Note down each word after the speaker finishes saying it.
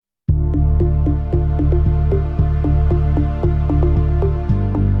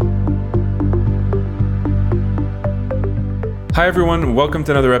Hi everyone, welcome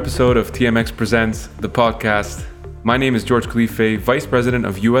to another episode of TMX Presents, the podcast. My name is George Khalife, Vice President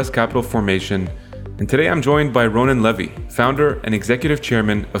of U.S. Capital Formation, and today I'm joined by Ronan Levy, Founder and Executive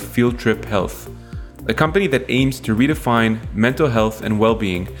Chairman of Field Trip Health, a company that aims to redefine mental health and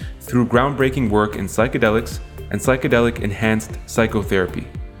well-being through groundbreaking work in psychedelics and psychedelic-enhanced psychotherapy.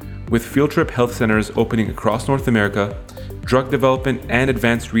 With Field Trip Health centers opening across North America, drug development and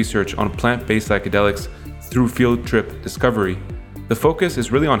advanced research on plant-based psychedelics through Field Trip Discovery, the focus is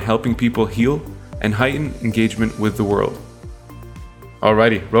really on helping people heal and heighten engagement with the world.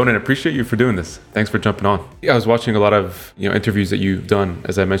 Alrighty, Ronan, appreciate you for doing this. Thanks for jumping on. I was watching a lot of interviews that you've done,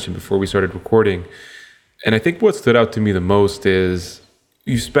 as I mentioned before we started recording, and I think what stood out to me the most is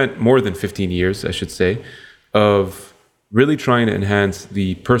you spent more than 15 years, I should say, of really trying to enhance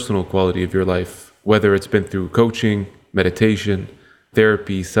the personal quality of your life, whether it's been through coaching, meditation,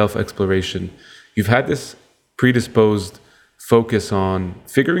 therapy, self-exploration. You've had this predisposed focus on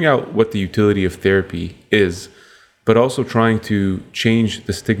figuring out what the utility of therapy is, but also trying to change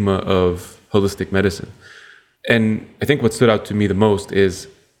the stigma of holistic medicine. And I think what stood out to me the most is,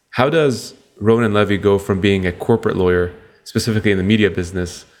 how does Ronan Levy go from being a corporate lawyer, specifically in the media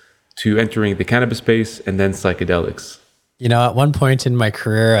business, to entering the cannabis space and then psychedelics? At one point in my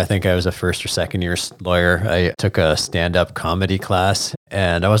career, I think I was a first or second year lawyer. I took a stand-up comedy class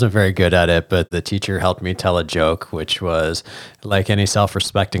and I wasn't very good at it, but the teacher helped me tell a joke, which was, like any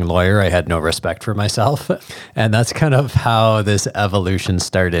self-respecting lawyer, I had no respect for myself. And that's kind of how this evolution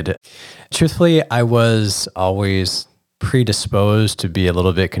started. Truthfully, I was always predisposed to be a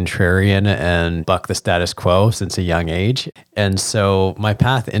little bit contrarian and buck the status quo since a young age. And so my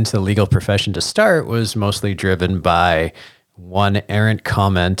path into the legal profession to start was mostly driven by one errant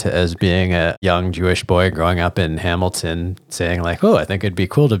comment as being a young Jewish boy growing up in Hamilton, saying like, oh, I think it'd be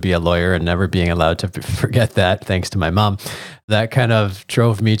cool to be a lawyer, and never being allowed to forget that, thanks to my mom. That kind of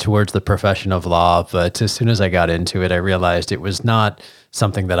drove me towards the profession of law. But as soon as I got into it, I realized it was not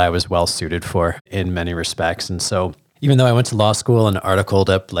something that I was well suited for in many respects. And so even though I went to law school and articled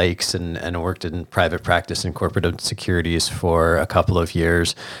at Blake's and worked in private practice in corporate securities for a couple of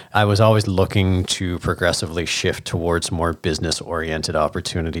years, I was always looking to progressively shift towards more business-oriented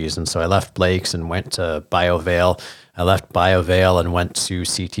opportunities. And so I left Blake's and went to BioVale. I left BioVale and went to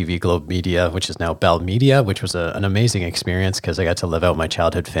CTV Globe Media, which is now Bell Media, which was an amazing experience because I got to live out my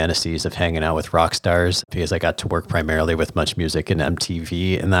childhood fantasies of hanging out with rock stars, because I got to work primarily with Much Music and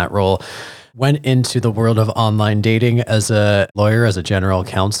MTV in that role. Went into the world of online dating as a lawyer, as a general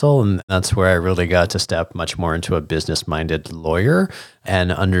counsel, and that's where I really got to step much more into a business-minded lawyer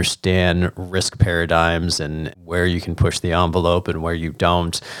and understand risk paradigms and where you can push the envelope and where you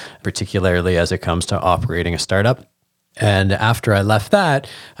don't, particularly as it comes to operating a startup. And after I left that,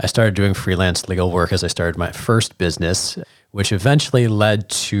 I started doing freelance legal work as I started my first business, which eventually led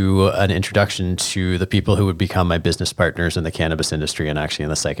to an introduction to the people who would become my business partners in the cannabis industry and actually in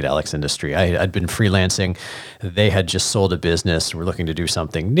the psychedelics industry. I'd been freelancing. They had just sold a business, were looking to do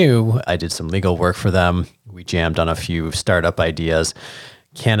something new. I did some legal work for them. We jammed on a few startup ideas.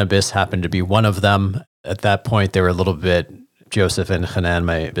 Cannabis happened to be one of them. At that point, they were a little bit, Joseph and Hanan,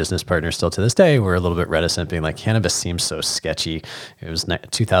 my business partners still to this day, were a little bit reticent, being like, cannabis seems so sketchy. It was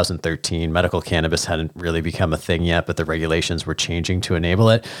 2013. Medical cannabis hadn't really become a thing yet, but the regulations were changing to enable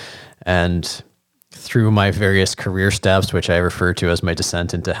it. And through my various career steps, which I refer to as my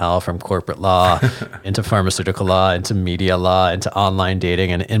descent into hell, from corporate law into pharmaceutical law, into media law, into online dating,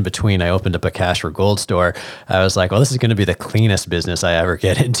 and in between, I opened up a cash for gold store. I was like, well, this is going to be the cleanest business I ever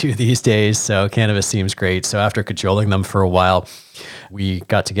get into these days. So cannabis seems great. So after cajoling them for a while, we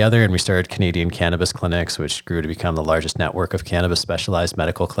got together and we started Canadian Cannabis Clinics, which grew to become the largest network of cannabis specialized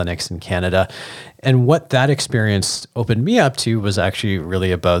medical clinics in Canada. And what that experience opened me up to was actually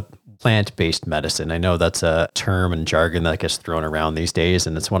really about plant-based medicine. I know that's a term and jargon that gets thrown around these days,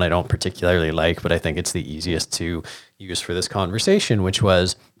 and it's one I don't particularly like, but I think it's the easiest to use for this conversation, which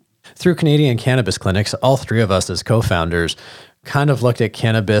was through Canadian Cannabis Clinics, all three of us as co-founders kind of looked at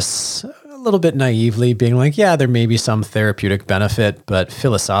cannabis a little bit naively, being like, yeah, there may be some therapeutic benefit, but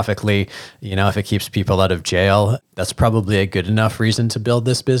philosophically, if it keeps people out of jail, that's probably a good enough reason to build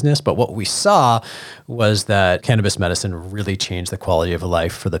this business. But what we saw was that cannabis medicine really changed the quality of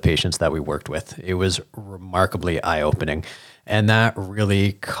life for the patients that we worked with. It was remarkably eye-opening. And that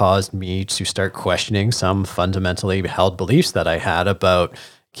really caused me to start questioning some fundamentally held beliefs that I had about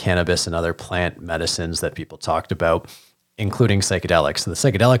cannabis and other plant medicines that people talked about, including psychedelics. So the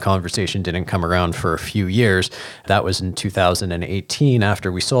psychedelic conversation didn't come around for a few years. That was in 2018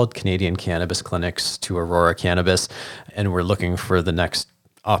 after we sold Canadian Cannabis Clinics to Aurora Cannabis, and we're looking for the next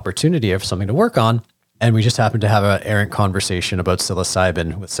opportunity of something to work on. And we just happened to have an errant conversation about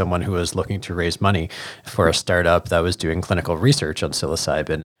psilocybin with someone who was looking to raise money for a startup that was doing clinical research on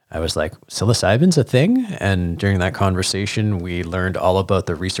psilocybin. I was like, psilocybin's a thing? And during that conversation, we learned all about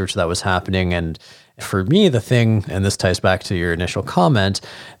the research that was happening. And for me, the thing, and this ties back to your initial comment,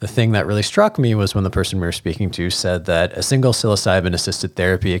 the thing that really struck me was when the person we were speaking to said that a single psilocybin-assisted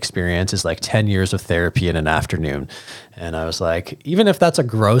therapy experience is like 10 years of therapy in an afternoon. And I was like, even if that's a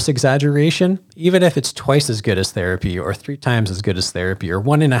gross exaggeration, even if it's twice as good as therapy or 3 times as good as therapy or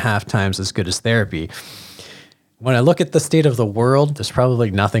 1.5 times as good as therapy, when I look at the state of the world, there's probably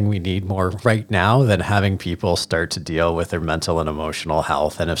nothing we need more right now than having people start to deal with their mental and emotional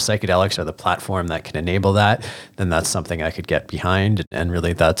health. And if psychedelics are the platform that can enable that, then that's something I could get behind. And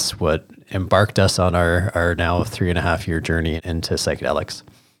really, that's what embarked us on our now 3.5-year journey into psychedelics.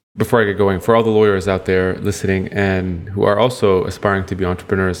 Before I get going, for all the lawyers out there listening and who are also aspiring to be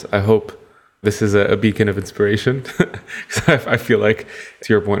entrepreneurs, I hope this is a beacon of inspiration. I feel like,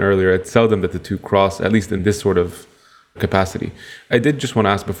 to your point earlier, it's seldom that the two cross, at least in this sort of capacity. I did just want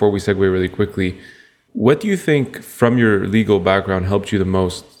to ask before we segue really quickly, what do you think from your legal background helped you the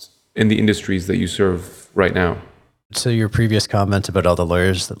most in the industries that you serve right now? So your previous comment about all the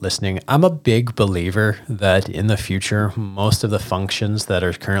lawyers listening, I'm a big believer that in the future, most of the functions that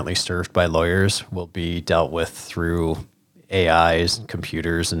are currently served by lawyers will be dealt with through AIs,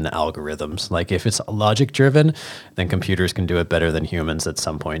 computers, and algorithms. Like if it's logic driven, then computers can do it better than humans at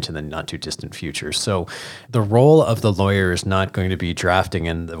some point in the not too distant future. So the role of the lawyer is not going to be drafting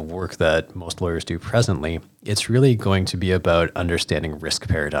in the work that most lawyers do presently. It's really going to be about understanding risk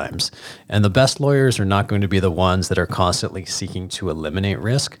paradigms. And the best lawyers are not going to be the ones that are constantly seeking to eliminate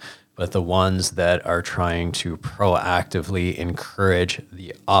risk, but the ones that are trying to proactively encourage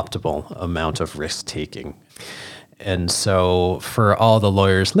the optimal amount of risk taking. And so for all the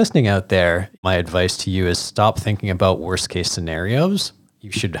lawyers listening out there, my advice to you is stop thinking about worst case scenarios.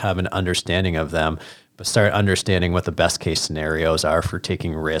 You should have an understanding of them, but start understanding what the best case scenarios are for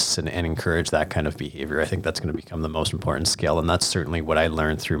taking risks and encourage that kind of behavior. I think that's going to become the most important skill. And that's certainly what I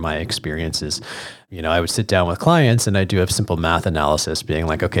learned through my experiences. You know, I would sit down with clients and I do a simple math analysis being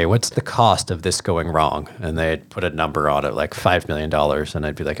like, okay, what's the cost of this going wrong? And they'd put a number on it, like $5 million. And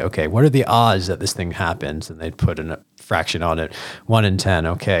I'd be like, okay, what are the odds that this thing happens? And they'd put a fraction on it, 1 in 10.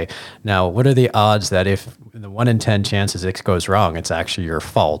 Okay. Now, what are the odds that if the 1 in 10 chances it goes wrong, it's actually your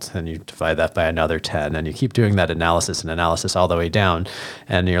fault? And you divide that by another 10. And you keep doing that analysis all the way down.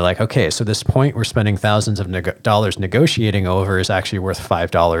 And you're like, okay, so this point we're spending thousands of dollars negotiating over is actually worth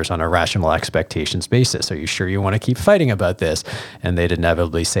 $5 on a rational expectations basis. Are you sure you want to keep fighting about this? And they'd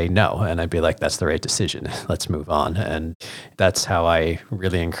inevitably say no. And I'd be like, that's the right decision. Let's move on. And that's how I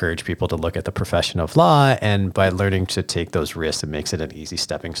really encourage people to look at the profession of law. And by learning to take those risks, it makes it an easy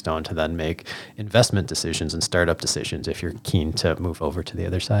stepping stone to then make investment decisions and startup decisions if you're keen to move over to the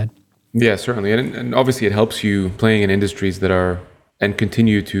other side. Yeah, certainly. And obviously it helps you playing in industries that are and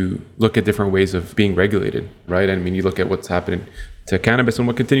continue to look at different ways of being regulated, right? I mean, you look at what's happening to cannabis and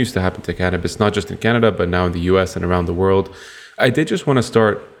what continues to happen to cannabis, not just in Canada, but now in the US and around the world. I did just want to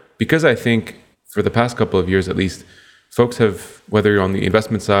start because I think for the past couple of years, at least, folks have, whether you're on the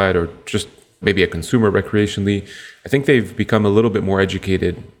investment side or just maybe a consumer recreationally, I think they've become a little bit more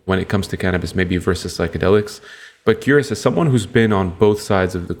educated when it comes to cannabis, maybe versus psychedelics. But curious, as someone who's been on both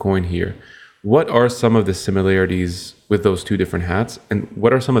sides of the coin here, what are some of the similarities with those two different hats? And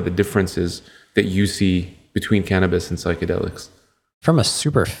what are some of the differences that you see between cannabis and psychedelics? From a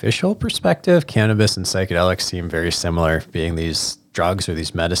superficial perspective, cannabis and psychedelics seem very similar, being these drugs or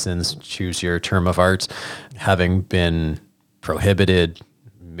these medicines, choose your term of art, having been prohibited,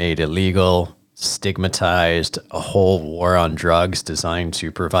 made illegal, stigmatized, a whole war on drugs designed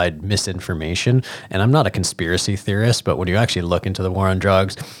to provide misinformation. And I'm not a conspiracy theorist, but when you actually look into the war on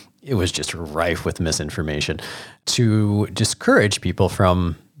drugs, it was just rife with misinformation to discourage people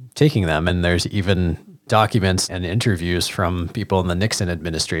from taking them. And there's even documents and interviews from people in the Nixon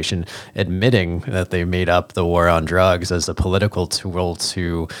administration admitting that they made up the war on drugs as a political tool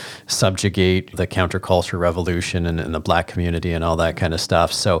to subjugate the counterculture revolution and the Black community and all that kind of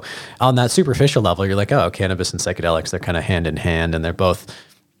stuff. So on that superficial level, you're like, oh, cannabis and psychedelics, they're kind of hand in hand, and they're both,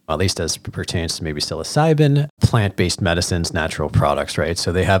 at least as pertains to maybe psilocybin, plant-based medicines, natural products, right?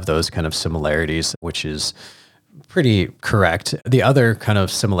 So they have those kind of similarities, which is pretty correct. The other kind of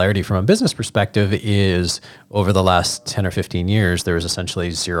similarity from a business perspective is over the last 10 or 15 years, there was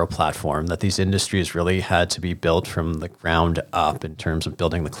essentially zero platform that these industries really had to be built from the ground up in terms of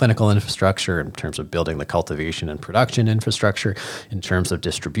building the clinical infrastructure, in terms of building the cultivation and production infrastructure, in terms of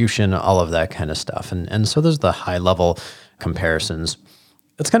distribution, all of that kind of stuff. And so those are the high level comparisons.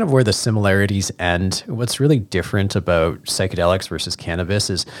 That's kind of where the similarities end. What's really different about psychedelics versus cannabis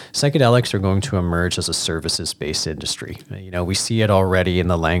is psychedelics are going to emerge as a services-based industry. We see it already in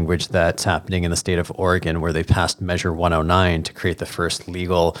the language that's happening in the state of Oregon, where they passed Measure 109 to create the first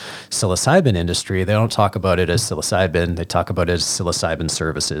legal psilocybin industry. They don't talk about it as psilocybin. They talk about it as psilocybin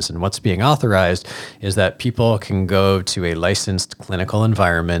services. And what's being authorized is that people can go to a licensed clinical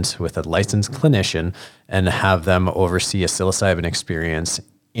environment with a licensed clinician and have them oversee a psilocybin experience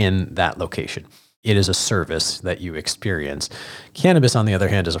in that location. It is a service that you experience. Cannabis, on the other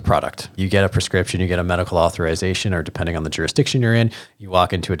hand, is a product. You get a prescription, you get a medical authorization, or depending on the jurisdiction you're in, you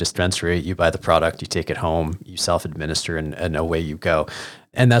walk into a dispensary, you buy the product, you take it home, you self-administer, and away you go.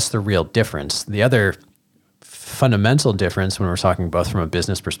 And that's the real difference. The other fundamental difference when we're talking both from a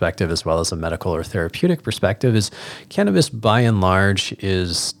business perspective as well as a medical or therapeutic perspective is cannabis by and large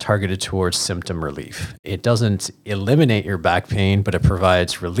is targeted towards symptom relief. It doesn't eliminate your back pain, but it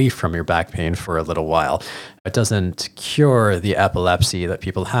provides relief from your back pain for a little while. It doesn't cure the epilepsy that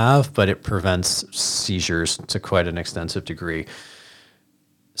people have, but it prevents seizures to quite an extensive degree.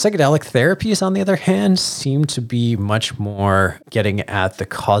 Psychedelic therapies, on the other hand, seem to be much more getting at the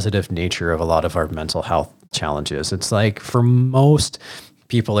causative nature of a lot of our mental health challenges. It's like for most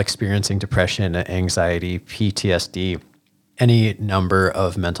people experiencing depression, anxiety, PTSD, any number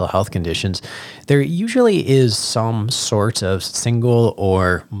of mental health conditions, there usually is some sort of single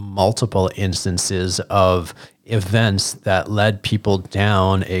or multiple instances of events that led people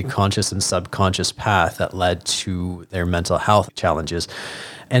down a conscious and subconscious path that led to their mental health challenges.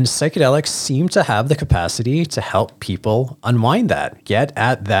 And psychedelics seem to have the capacity to help people unwind that, get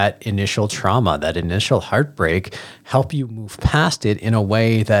at that initial trauma, that initial heartbreak, help you move past it in a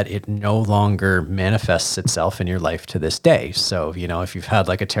way that it no longer manifests itself in your life to this day. So, if you've had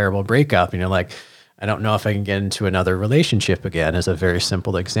like a terrible breakup and you're like, I don't know if I can get into another relationship again, as a very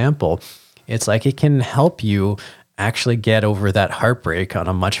simple example, it's like it can help you actually get over that heartbreak on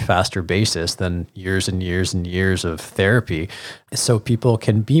a much faster basis than years and years and years of therapy, so people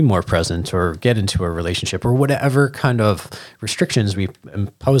can be more present or get into a relationship or whatever kind of restrictions we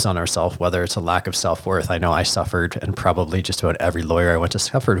impose on ourselves, whether it's a lack of self-worth. I know I suffered, and probably just about every lawyer I went to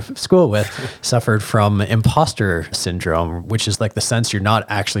school with suffered from imposter syndrome, which is like the sense you're not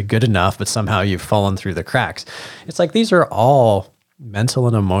actually good enough, but somehow you've fallen through the cracks. It's like these are all mental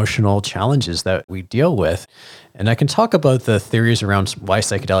and emotional challenges that we deal with. And I can talk about the theories around why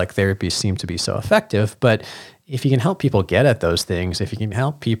psychedelic therapies seem to be so effective, but if you can help people get at those things, if you can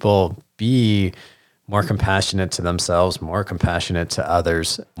help people be more compassionate to themselves, more compassionate to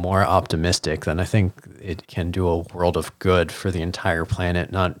others, more optimistic, then I think it can do a world of good for the entire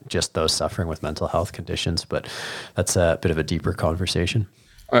planet, not just those suffering with mental health conditions, but that's a bit of a deeper conversation.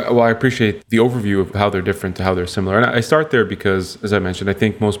 Well, I appreciate the overview of how they're different to how they're similar. And I start there because, as I mentioned, I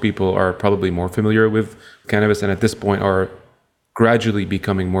think most people are probably more familiar with cannabis and at this point are gradually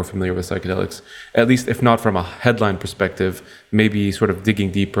becoming more familiar with psychedelics, at least if not from a headline perspective, maybe sort of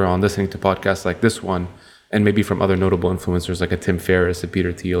digging deeper on listening to podcasts like this one, and maybe from other notable influencers like a Tim Ferriss, a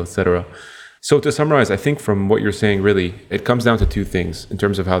Peter Thiel, etc. So to summarize, I think from what you're saying, really, it comes down to two things in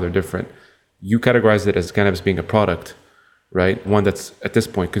terms of how they're different. You categorize it as cannabis being a product, right? One that's at this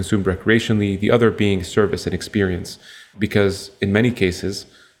point consumed recreationally, the other being service and experience. Because in many cases,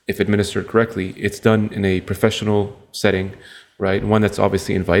 if administered correctly, it's done in a professional setting, right? One that's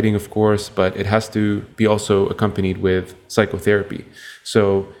obviously inviting, of course, but it has to be also accompanied with psychotherapy.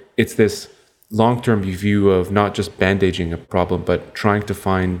 So it's this long-term view of not just bandaging a problem, but trying to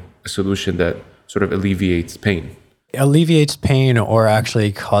find a solution that sort of alleviates pain. Alleviates pain or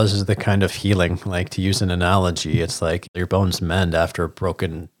actually causes the kind of healing. Like, to use an analogy, it's like your bones mend after a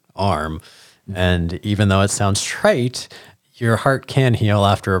broken arm. And even though it sounds trite, your heart can heal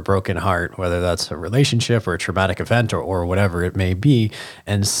after a broken heart, whether that's a relationship or a traumatic event or whatever it may be.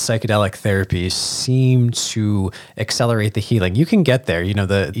 And psychedelic therapies seem to accelerate the healing. You can get there.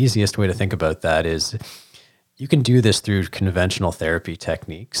 The easiest way to think about that is you can do this through conventional therapy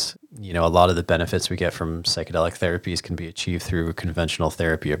techniques. A lot of the benefits we get from psychedelic therapies can be achieved through conventional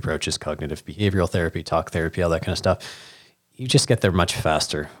therapy approaches, cognitive behavioral therapy, talk therapy, all that kind of stuff. You just get there much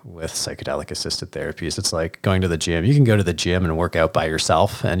faster with psychedelic assisted therapies. It's like going to the gym. You can go to the gym and work out by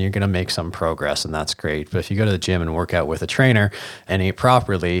yourself and you're going to make some progress, and that's great. But if you go to the gym and work out with a trainer and eat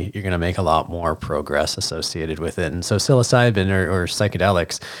properly, you're going to make a lot more progress associated with it. And so psilocybin or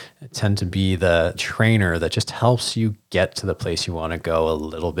psychedelics tend to be the trainer that just helps you get to the place you want to go a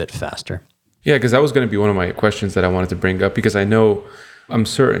little bit faster. Yeah, because that was going to be one of my questions that I wanted to bring up, because I'm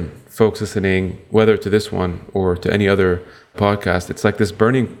certain folks listening, whether to this one or to any other podcast, it's like this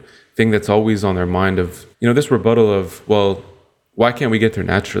burning thing that's always on their mind of, this rebuttal of, well, why can't we get there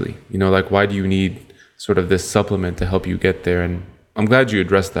naturally? Like, why do you need sort of this supplement to help you get there? And I'm glad you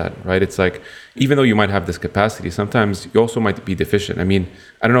addressed that, right? It's like, even though you might have this capacity, sometimes you also might be deficient. I mean,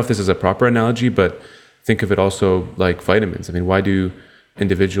 I don't know if this is a proper analogy, but think of it also like vitamins. I mean, why do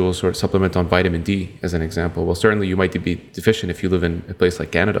individuals sort of supplement on vitamin D as an example? Well, certainly you might be deficient if you live in a place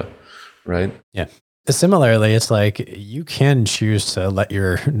like Canada, right? Yeah. Similarly, it's like you can choose to let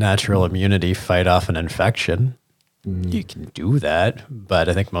your natural immunity fight off an infection. You can do that, but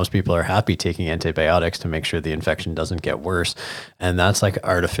I think most people are happy taking antibiotics to make sure the infection doesn't get worse. And that's like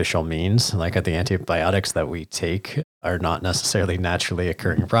artificial means. Like the antibiotics that we take are not necessarily naturally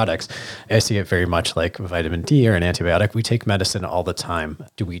occurring products. I see it very much like vitamin D or an antibiotic. We take medicine all the time.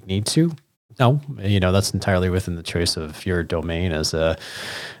 Do we need to? No, that's entirely within the choice of your domain as a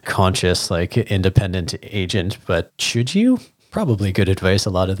conscious, like independent agent. But should you? Probably good advice a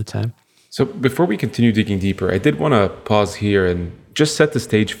lot of the time. So before we continue digging deeper, I did want to pause here and just set the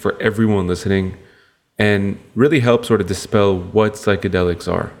stage for everyone listening and really help sort of dispel what psychedelics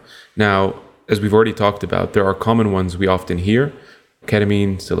are. Now, as we've already talked about, there are common ones we often hear,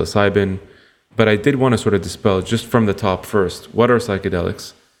 ketamine, psilocybin, but I did want to sort of dispel just from the top first. What are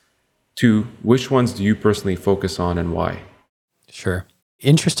psychedelics? 2, which ones do you personally focus on and why? Sure.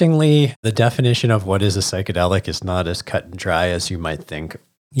 Interestingly, the definition of what is a psychedelic is not as cut and dry as you might think.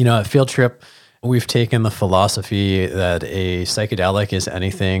 At Field Trip, we've taken the philosophy that a psychedelic is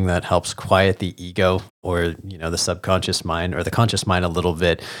anything that helps quiet the ego or, the subconscious mind or the conscious mind a little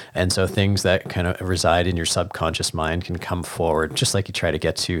bit. And so things that kind of reside in your subconscious mind can come forward, just like you try to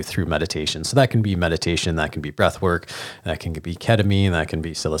get to through meditation. So that can be meditation, that can be breath work, that can be ketamine, that can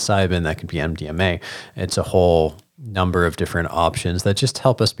be psilocybin, that can be MDMA. It's a whole number of different options that just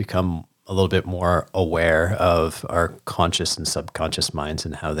help us become a little bit more aware of our conscious and subconscious minds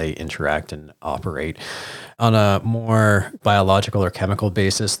and how they interact and operate. On a more biological or chemical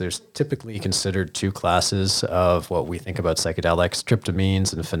basis, there's typically considered 2 classes of what we think about psychedelics,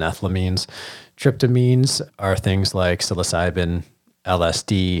 tryptamines and phenethylamines. Tryptamines are things like psilocybin,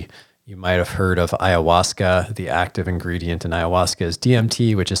 LSD. You might have heard of ayahuasca. The active ingredient in ayahuasca is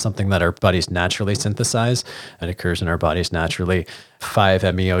DMT, which is something that our bodies naturally synthesize and occurs in our bodies naturally.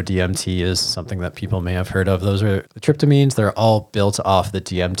 5-MeO-DMT is something that people may have heard of. Those are the tryptamines. They're all built off the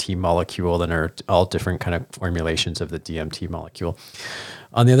DMT molecule and are all different kind of formulations of the DMT molecule.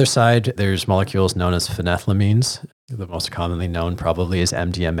 On the other side, there's molecules known as phenethylamines. The most commonly known probably is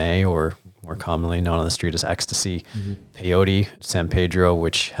MDMA, or more commonly known on the street as ecstasy. Peyote, San Pedro,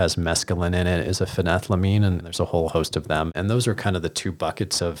 which has mescaline in it, is a phenethylamine, and there's a whole host of them. And those are kind of the 2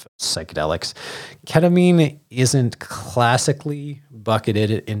 buckets of psychedelics. Ketamine isn't classically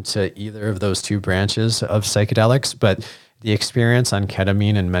bucketed into either of those 2 branches of psychedelics, but the experience on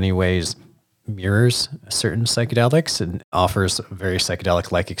ketamine in many ways mirrors certain psychedelics and offers a very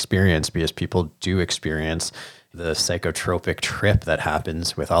psychedelic-like experience because people do experience the psychotropic trip that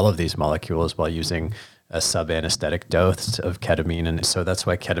happens with all of these molecules while using a sub-anesthetic dose of ketamine. And so that's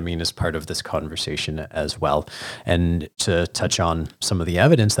why ketamine is part of this conversation as well. And to touch on some of the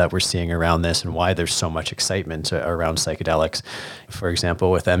evidence that we're seeing around this and why there's so much excitement around psychedelics, for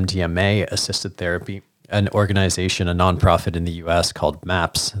example, with MDMA-assisted therapy, an organization, a nonprofit in the US called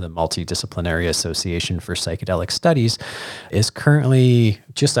MAPS, the Multidisciplinary Association for Psychedelic Studies, is currently,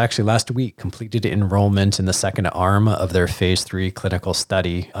 just actually last week, completed enrollment in the second arm of their phase 3 clinical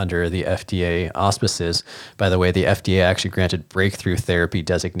study under the FDA auspices. By the way, the FDA actually granted breakthrough therapy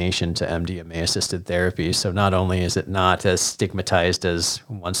designation to MDMA-assisted therapy. So not only is it not as stigmatized as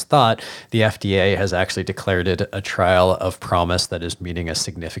once thought, the FDA has actually declared it a trial of promise that is meeting a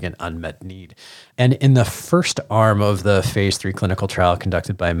significant unmet need. And in the first arm of the phase 3 clinical trial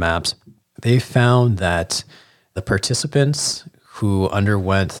conducted by MAPS, they found that the participants who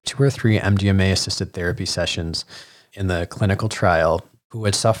underwent 2 or 3 MDMA-assisted therapy sessions in the clinical trial, who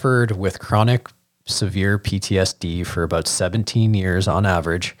had suffered with chronic severe PTSD for about 17 years on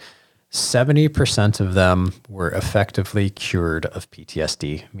average, 70% of them were effectively cured of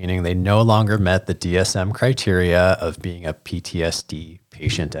PTSD, meaning they no longer met the DSM criteria of being a PTSD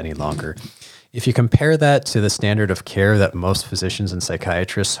patient any longer. If you compare that to the standard of care that most physicians and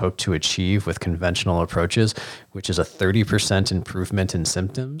psychiatrists hope to achieve with conventional approaches, which is a 30% improvement in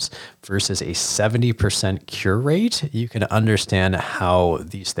symptoms versus a 70% cure rate, you can understand how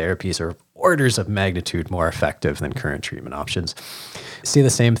these therapies are orders of magnitude more effective than current treatment options. See the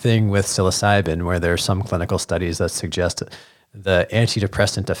same thing with psilocybin, where there are some clinical studies that suggest the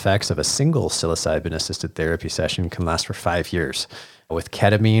antidepressant effects of a single psilocybin-assisted therapy session can last for 5 years. With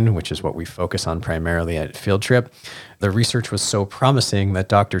ketamine, which is what we focus on primarily at Field Trip, The research was so promising that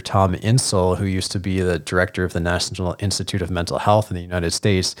Dr. Tom Insel, who used to be the director of the National Institute of Mental Health in the United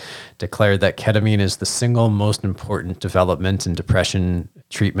States, declared that ketamine is the single most important development in depression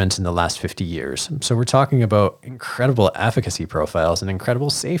treatment in the last 50 years. So we're talking about incredible efficacy profiles and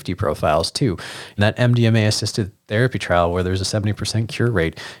incredible safety profiles too. In that MDMA-assisted therapy trial where there's a 70% cure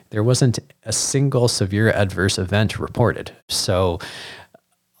rate, there wasn't a single severe adverse event reported. So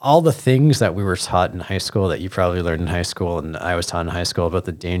all the things that we were taught in high school, that you probably learned in high school and I was taught in high school about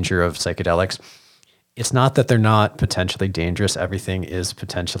the danger of psychedelics, it's not that they're not potentially dangerous. Everything is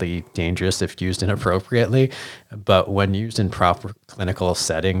potentially dangerous if used inappropriately. But when used in proper clinical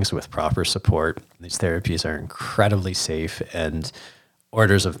settings with proper support, these therapies are incredibly safe and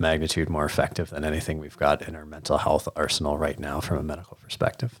orders of magnitude more effective than anything we've got in our mental health arsenal right now from a medical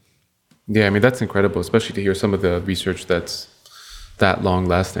perspective. Yeah, I mean, that's incredible, especially to hear some of the research that's that long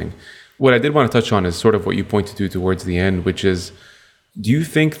lasting. What I did want to touch on is sort of what you pointed to towards the end, which is, do you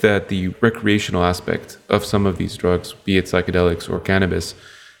think that the recreational aspect of some of these drugs, be it psychedelics or cannabis,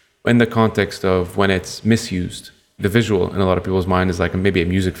 in the context of when it's misused, the visual in a lot of people's mind is like maybe a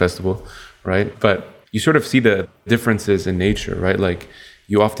music festival, right? But you sort of see the differences in nature, right? Like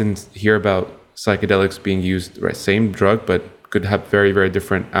you often hear about psychedelics being used, right? Same drug, but could have very, very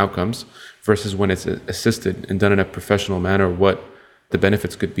different outcomes versus when it's assisted and done in a professional manner, what the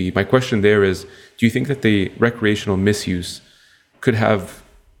benefits could be. My question there is, do you think that the recreational misuse could have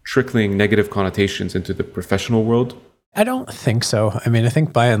trickling negative connotations into the professional world? I don't think so. I mean, I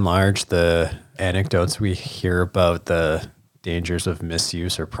think by and large, the anecdotes we hear about the dangers of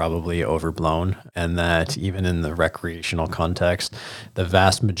misuse are probably overblown, and that even in the recreational context, the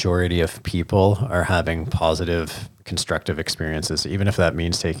vast majority of people are having positive, constructive experiences, even if that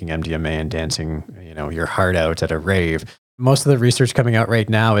means taking MDMA and dancing, your heart out at a rave. Most of the research coming out right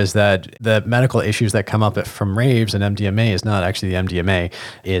now is that the medical issues that come up from raves and MDMA is not actually the MDMA.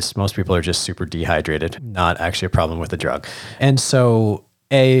 It's most people are just super dehydrated, not actually a problem with the drug. And so,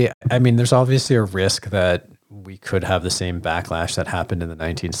 there's obviously a risk that we could have the same backlash that happened in the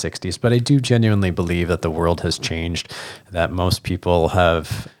 1960s, but I do genuinely believe that the world has changed, that most people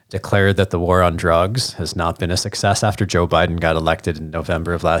have declared that the war on drugs has not been a success after Joe Biden got elected in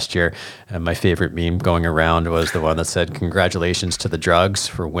November of last year. And my favorite meme going around was the one that said, "Congratulations to the drugs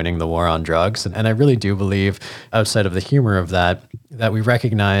for winning the war on drugs." And I really do believe, outside of the humor of that we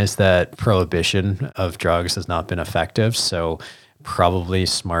recognize that prohibition of drugs has not been effective. So probably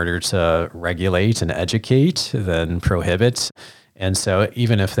smarter to regulate and educate than prohibit. And so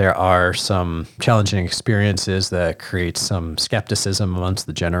even if there are some challenging experiences that create some skepticism amongst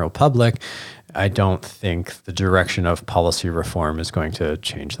the general public, I don't think the direction of policy reform is going to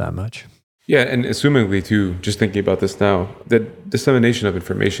change that much. Yeah, and assumingly too, just thinking about this now, the dissemination of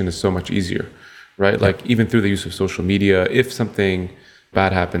information is so much easier, right? Yep. Like even through the use of social media, if something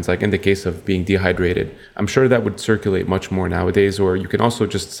bad happens, like in the case of being dehydrated, I'm sure that would circulate much more nowadays, or you can also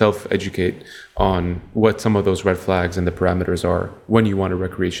just self-educate on what some of those red flags and the parameters are when you want to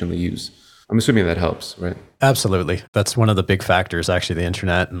recreationally use. I'm assuming that helps, right? Absolutely. That's one of the big factors, actually, the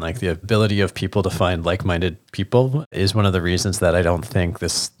internet and like the ability of people to find like-minded people is one of the reasons that I don't think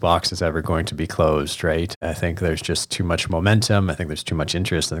this box is ever going to be closed, right? I think there's just too much momentum. I think there's too much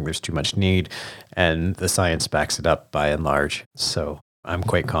interest. I think there's too much need, and the science backs it up by and large. So I'm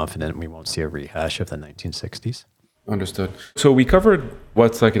quite confident we won't see a rehash of the 1960s. Understood. So we covered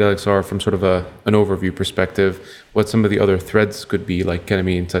what psychedelics are from sort of an overview perspective, what some of the other threads could be, like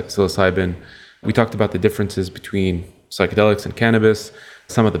ketamine, psilocybin. We talked about the differences between psychedelics and cannabis,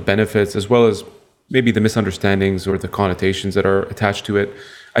 some of the benefits, as well as maybe the misunderstandings or the connotations that are attached to it.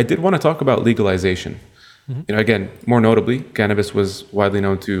 I did want to talk about legalization. Mm-hmm. Again, more notably, cannabis was widely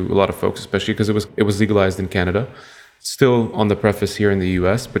known to a lot of folks, especially because it was legalized in Canada. Still on the preface here in the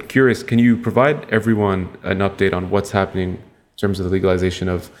US, but curious, can you provide everyone an update on what's happening in terms of the legalization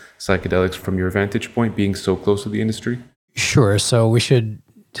of psychedelics from your vantage point, being so close to the industry? Sure. So we should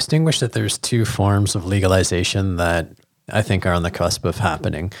distinguish that there's two forms of legalization that I think are on the cusp of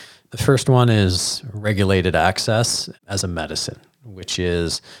happening. The first one is regulated access as a medicine, which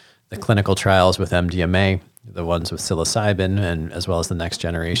is the clinical trials with MDMA, the ones with psilocybin, and as well as the next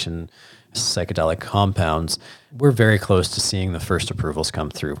generation psychedelic compounds. We're very close to seeing the first approvals come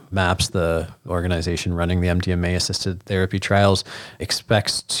through. MAPS, the organization running the MDMA-assisted therapy trials, they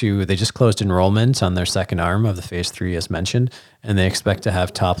just closed enrollment on their second arm of the phase 3, as mentioned, and they expect to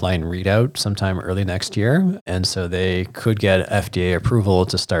have top-line readout sometime early next year. And so they could get FDA approval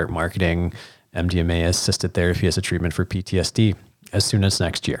to start marketing MDMA-assisted therapy as a treatment for PTSD as soon as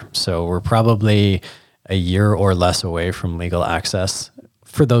next year. So we're probably a year or less away from legal access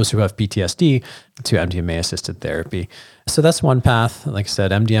for those who have PTSD to MDMA-assisted therapy. So that's one path. Like I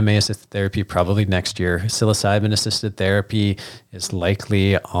said, MDMA-assisted therapy probably next year. Psilocybin-assisted therapy is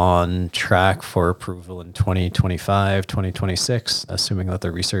likely on track for approval in 2025, 2026, assuming that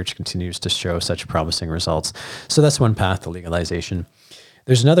the research continues to show such promising results. So that's one path, the legalization.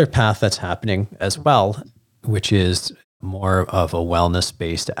 There's another path that's happening as well, which is more of a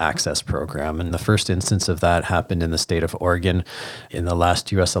wellness-based access program. And the first instance of that happened in the state of Oregon. In the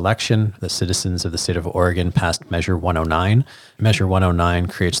last U.S. election, the citizens of the state of Oregon passed Measure 109. Measure 109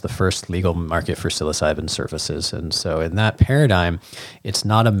 creates the first legal market for psilocybin services. And so in that paradigm, it's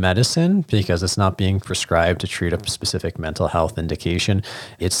not a medicine because it's not being prescribed to treat a specific mental health indication.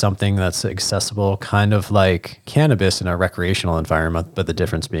 It's something that's accessible, kind of like cannabis in a recreational environment, but the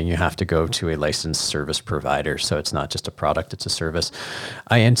difference being you have to go to a licensed service provider. So it's not just a product, it's a service.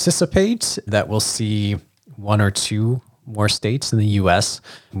 I anticipate that we'll see one or two more states in the US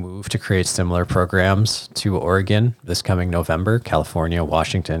move to create similar programs to Oregon this coming November. California,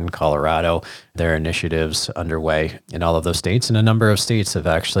 Washington, Colorado, there are initiatives underway in all of those states. And a number of states have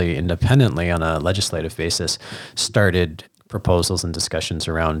actually independently on a legislative basis started proposals and discussions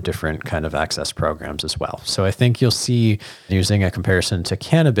around different kind of access programs as well. So I think you'll see, using a comparison to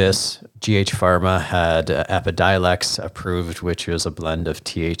cannabis, GH Pharma had Epidiolex approved, which was a blend of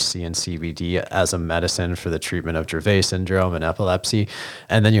THC and CBD as a medicine for the treatment of Dravet syndrome and epilepsy.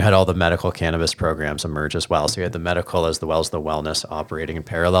 And then you had all the medical cannabis programs emerge as well. So you had the medical as well as the wellness operating in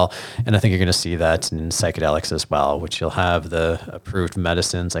parallel. And I think you're going to see that in psychedelics as well, which you'll have the approved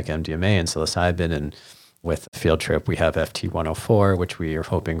medicines like MDMA and psilocybin. And with Field Trip, we have FT104, which we are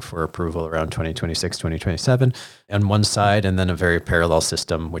hoping for approval around 2026, 2027 on one side, and then a very parallel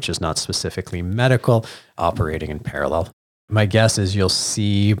system, which is not specifically medical, operating in parallel. My guess is you'll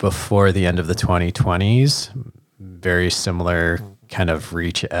see before the end of the 2020s, very similar kind of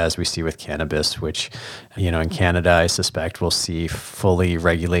reach as we see with cannabis, which, in Canada, I suspect we'll see fully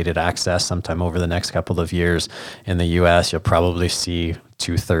regulated access sometime over the next couple of years. In the US, you'll probably see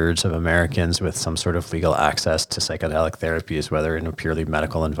 2/3 of Americans with some sort of legal access to psychedelic therapies, whether in a purely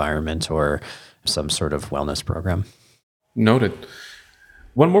medical environment or some sort of wellness program. Noted.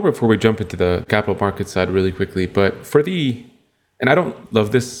 One more before we jump into the capital market side really quickly, but and I don't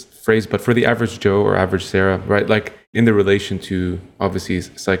love this phrase, but for the average Joe or average Sarah, right? Like in the relation to obviously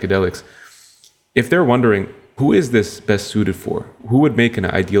psychedelics, if they're wondering, who is this best suited for? Who would make an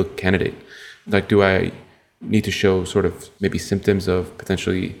ideal candidate? Like, do I need to show sort of maybe symptoms of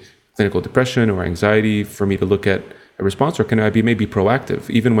potentially clinical depression or anxiety for me to look at a response? Or can I be maybe proactive,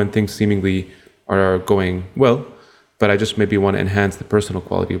 even when things seemingly are going well, but I just maybe want to enhance the personal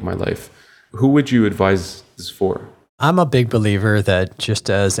quality of my life? Who would you advise this for? I'm a big believer that just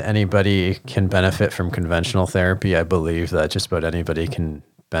as anybody can benefit from conventional therapy, I believe that just about anybody can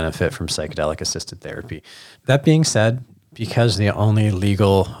benefit from psychedelic-assisted therapy. That being said, because the only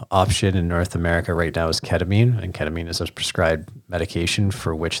legal option in North America right now is ketamine, and ketamine is a prescribed medication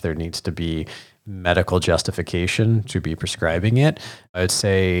for which there needs to be medical justification to be prescribing it, I would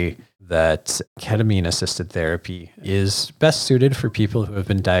say that ketamine-assisted therapy is best suited for people who have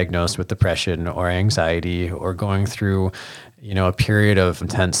been diagnosed with depression or anxiety or going through, a period of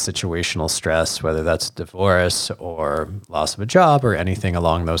intense situational stress, whether that's divorce or loss of a job or anything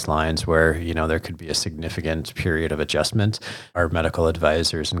along those lines where, there could be a significant period of adjustment. Our medical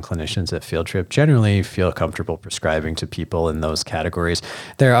advisors and clinicians at Field Trip generally feel comfortable prescribing to people in those categories.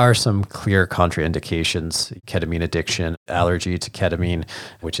 There are some clear contraindications: ketamine addiction, allergy to ketamine,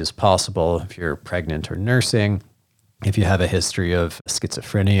 which is possible if you're pregnant or nursing. If you have a history of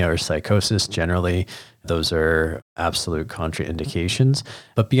schizophrenia or psychosis, generally, those are absolute contraindications.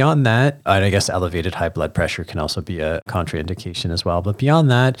 But beyond that, and I guess elevated high blood pressure can also be a contraindication as well. But beyond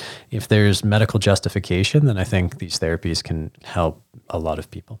that, if there's medical justification, then I think these therapies can help a lot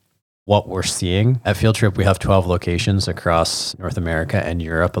of people. What we're seeing at Field Trip, we have 12 locations across North America and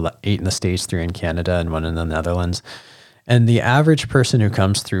Europe, 8 in the States, 3 in Canada, and 1 in the Netherlands. And the average person who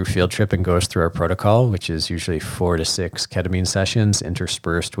comes through Field Trip and goes through our protocol, which is usually 4 to 6 ketamine sessions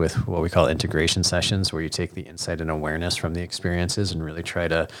interspersed with what we call integration sessions, where you take the insight and awareness from the experiences and really try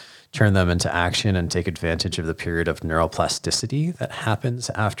to turn them into action and take advantage of the period of neuroplasticity that happens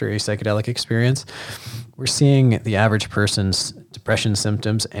after a psychedelic experience. We're seeing the average person's depression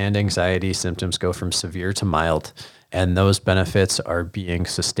symptoms and anxiety symptoms go from severe to mild And those benefits are being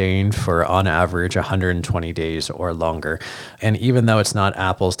sustained for, on average, 120 days or longer. And even though it's not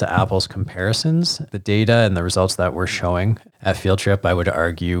apples to apples comparisons, the data and the results that we're showing at Field Trip, I would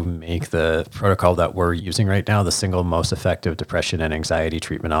argue, make the protocol that we're using right now the single most effective depression and anxiety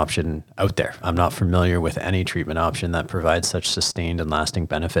treatment option out there. I'm not familiar with any treatment option that provides such sustained and lasting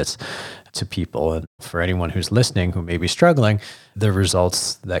benefits to people. And for anyone who's listening who may be struggling, the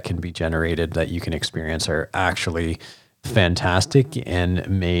results that can be generated that you can experience are actually fantastic and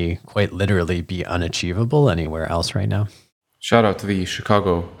may quite literally be unachievable anywhere else right now. Shout out to the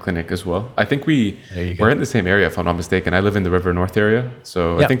Chicago clinic as well. I think we're in the same area, if I'm not mistaken. I live in the River North area.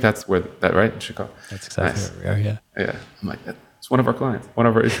 So I think that's where that, right? Chicago. That's exactly where we are, yeah. Yeah. I'm like, it's one of our clients, one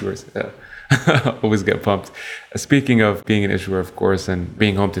of our issuers. Yeah. Always get pumped. Speaking of being an issuer, of course, and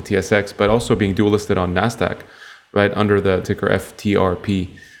being home to TSX, but also being dual listed on NASDAQ, right, under the ticker FTRP.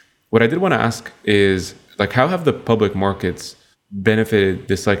 What I did want to ask is, like, how have the public markets benefited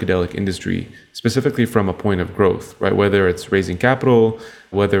the psychedelic industry, specifically from a point of growth, right? Whether it's raising capital,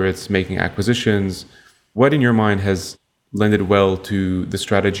 whether it's making acquisitions, what in your mind has lended well to the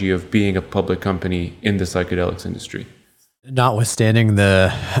strategy of being a public company in the psychedelics industry? Notwithstanding the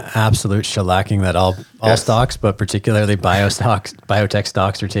absolute shellacking that all stocks, but particularly biotech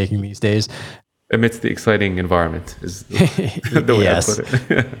stocks are taking these days. Amidst the exciting environment is the way I put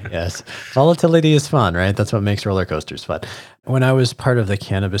it. Yes. Volatility is fun, right? That's what makes roller coasters fun. When I was part of the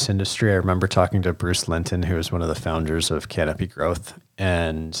cannabis industry, I remember talking to Bruce Linton, who was one of the founders of Canopy Growth,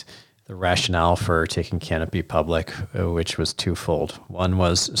 and the rationale for taking Canopy public, which was twofold. One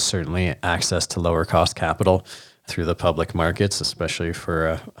was certainly access to lower cost capital through the public markets, especially for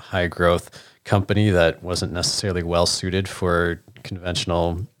a high growth company that wasn't necessarily well suited for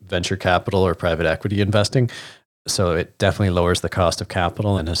conventional venture capital or private equity investing. So it definitely lowers the cost of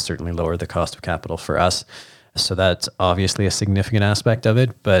capital and has certainly lowered the cost of capital for us. So that's obviously a significant aspect of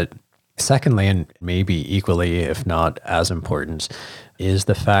it. But secondly, and maybe equally, if not as important, is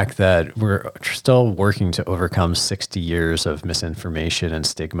the fact that we're still working to overcome 60 years of misinformation and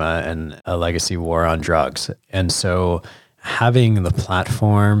stigma and a legacy war on drugs. And so having the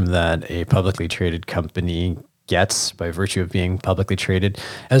platform that a publicly traded company gets by virtue of being publicly traded,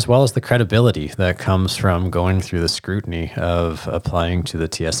 as well as the credibility that comes from going through the scrutiny of applying to the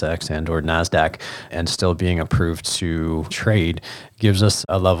TSX and or NASDAQ and still being approved to trade, gives us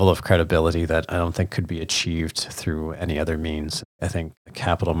a level of credibility that I don't think could be achieved through any other means. I think the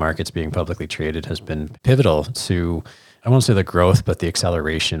capital markets being publicly traded has been pivotal to, I won't say the growth, but the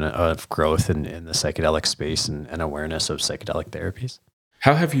acceleration of growth in the psychedelic space and awareness of psychedelic therapies.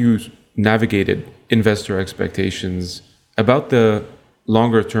 How have you navigated investor expectations about the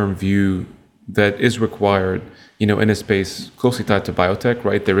longer term view that is required, in a space closely tied to biotech,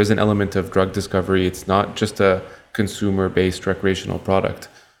 right? There is an element of drug discovery. It's not just a consumer-based recreational product.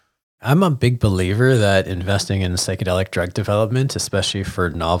 I'm a big believer that investing in psychedelic drug development, especially for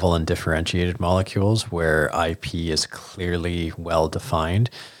novel and differentiated molecules where IP is clearly well defined,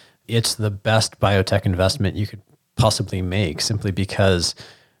 it's the best biotech investment you could possibly make, simply because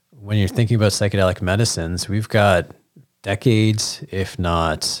when you're thinking about psychedelic medicines, we've got decades, if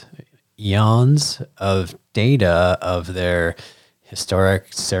not eons, of data of their historic,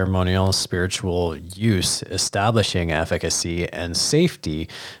 ceremonial, spiritual use, establishing efficacy and safety,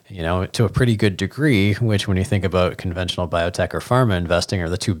 to a pretty good degree, which when you think about conventional biotech or pharma investing are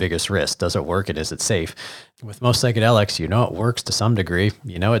the two biggest risks. Does it work and is it safe? With most psychedelics, it works to some degree,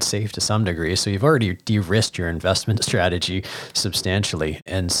 it's safe to some degree. So you've already de-risked your investment strategy substantially.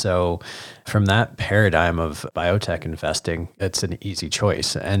 And so from that paradigm of biotech investing, it's an easy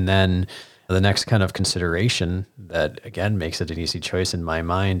choice. And then the next kind of consideration that, again, makes it an easy choice in my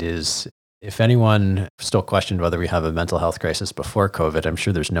mind is, if anyone still questioned whether we have a mental health crisis before COVID, I'm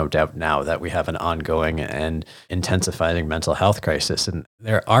sure there's no doubt now that we have an ongoing and intensifying mental health crisis. And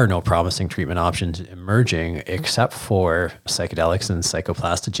there are no promising treatment options emerging except for psychedelics and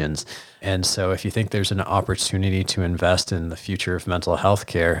psychoplastogens. And so if you think there's an opportunity to invest in the future of mental health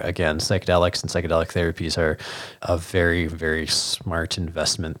care, again, psychedelics and psychedelic therapies are a very, very smart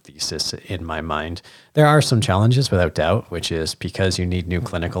investment thesis in my mind. There are some challenges without doubt, which is because you need new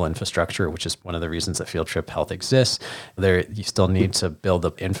clinical infrastructure, which is one of the reasons that Field Trip Health exists. You still need to build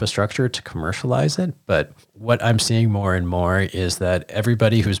up infrastructure to commercialize it. But what I'm seeing more and more is that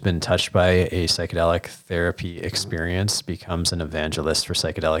everybody who's been touched by a psychedelic therapy experience becomes an evangelist for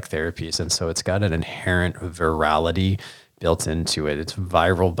psychedelic therapies. And so it's got an inherent virality built into it. It's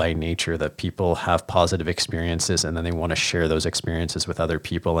viral by nature that people have positive experiences and then they want to share those experiences with other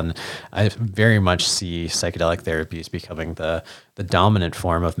people. And I very much see psychedelic therapies becoming the dominant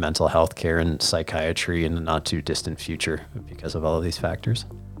form of mental health care and psychiatry in the not too distant future because of all of these factors.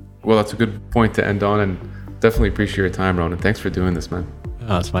 Well, that's a good point to end on, and definitely appreciate your time, Ronan. Thanks for doing this, man.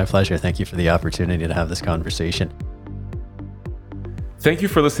 Oh, it's my pleasure. Thank you for the opportunity to have this conversation. Thank you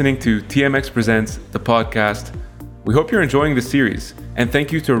for listening to TMX Presents, the podcast. We hope you're enjoying the series, and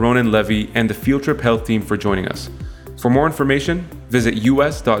thank you to Ronan Levy and the Field Trip Health team for joining us. For more information, visit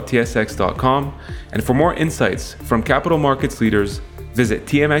us.tsx.com, and for more insights from capital markets leaders, visit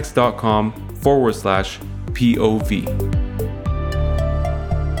tmx.com/POV.